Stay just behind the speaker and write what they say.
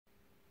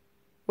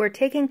we're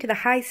taking to the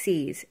high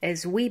seas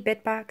as we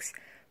BITBOX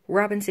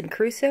Robinson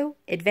Crusoe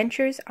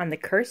Adventures on the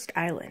Cursed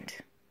Island.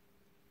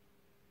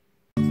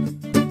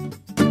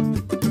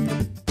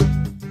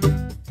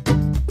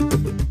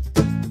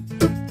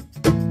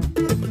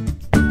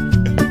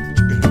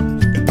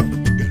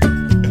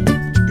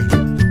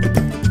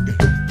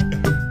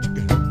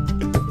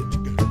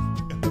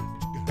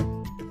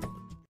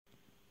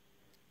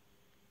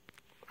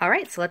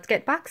 Alright, so let's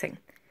get boxing.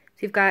 So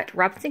you've got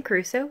Robinson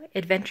Crusoe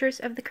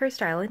Adventures of the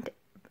Cursed Island,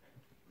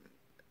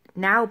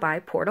 now by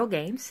Portal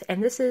Games,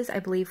 and this is, I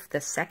believe, the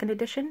second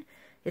edition.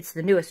 It's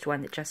the newest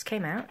one that just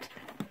came out.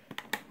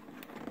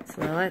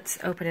 So let's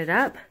open it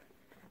up.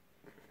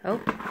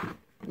 Oh,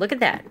 look at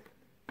that.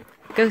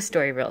 Ghost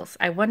Story rules.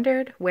 I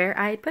wondered where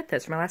I'd put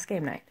this for my last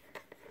game night.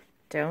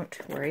 Don't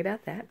worry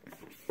about that.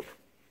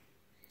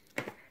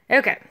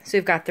 Okay, so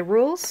we've got the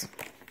rules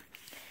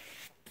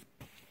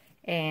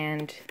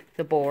and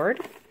the board.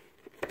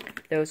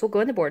 Those will go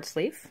in the board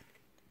sleeve,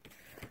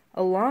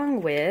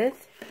 along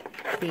with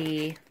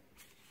the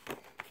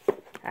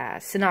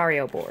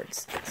scenario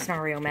boards,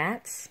 scenario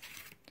mats.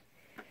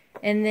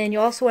 And then you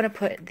also want to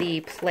put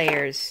the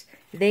players.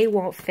 They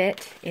won't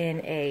fit in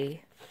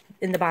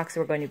the box that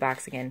we're going to be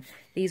boxing in.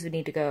 These would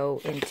need to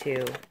go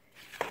into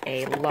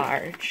a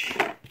large.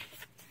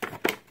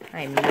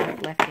 I am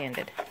not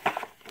left-handed.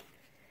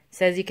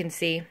 So as you can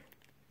see,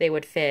 they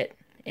would fit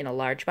in a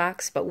large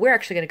box, but we're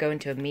actually going to go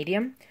into a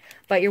medium.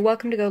 But you're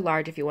welcome to go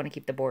large if you want to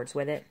keep the boards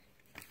with it.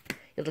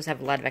 You'll just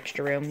have a lot of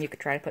extra room. You could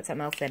try to put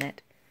something else in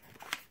it.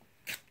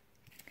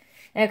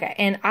 Okay,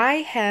 and I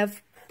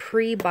have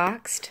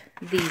pre-boxed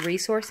the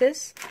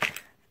resources,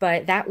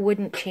 but that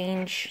wouldn't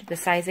change the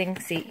sizing.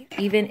 See,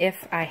 even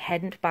if I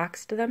hadn't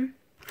boxed them,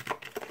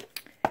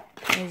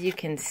 as you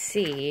can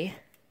see,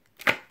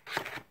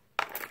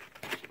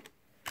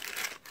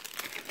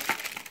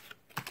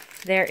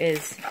 there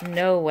is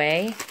no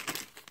way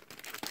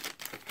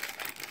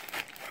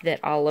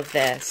that all of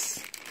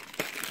this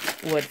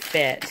would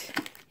fit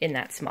in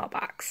that small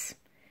box.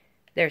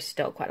 There's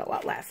still quite a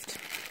lot left.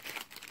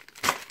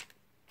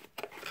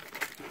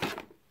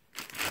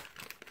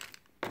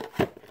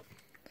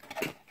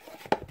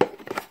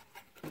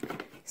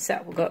 So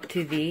we'll go up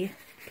to the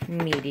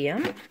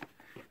medium,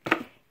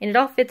 and it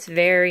all fits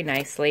very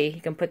nicely.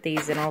 You can put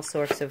these in all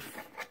sorts of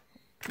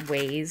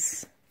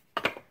ways.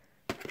 Put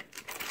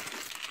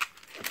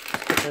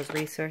those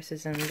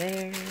resources in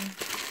there.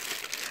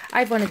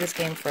 I've wanted this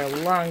game for a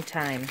long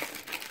time,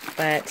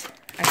 but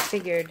I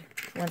figured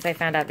once I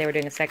found out they were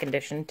doing a second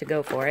edition to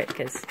go for it,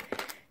 because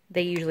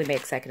they usually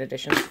make second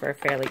editions for a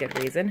fairly good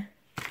reason.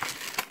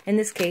 In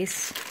this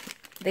case,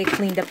 they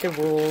cleaned up the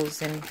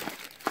rules and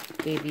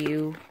gave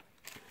you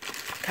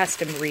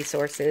custom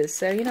resources,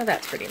 so you know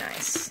that's pretty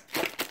nice.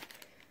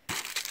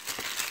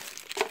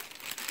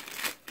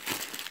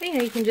 But, you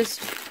know, you can just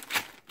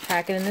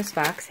pack it in this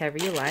box however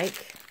you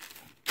like.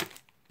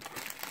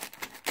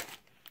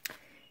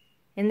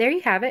 And there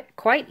you have it,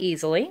 quite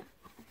easily.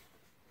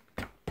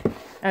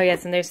 Oh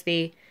yes, and there's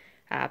the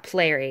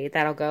player aid.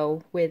 That'll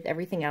go with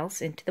everything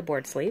else into the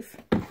board sleeve.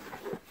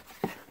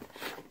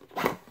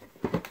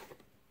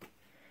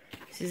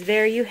 So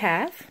there you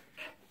have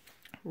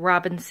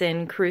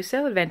Robinson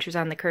Crusoe Adventures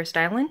on the Cursed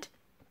Island,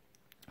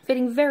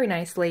 fitting very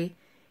nicely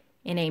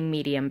in a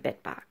medium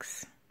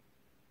BITBOX.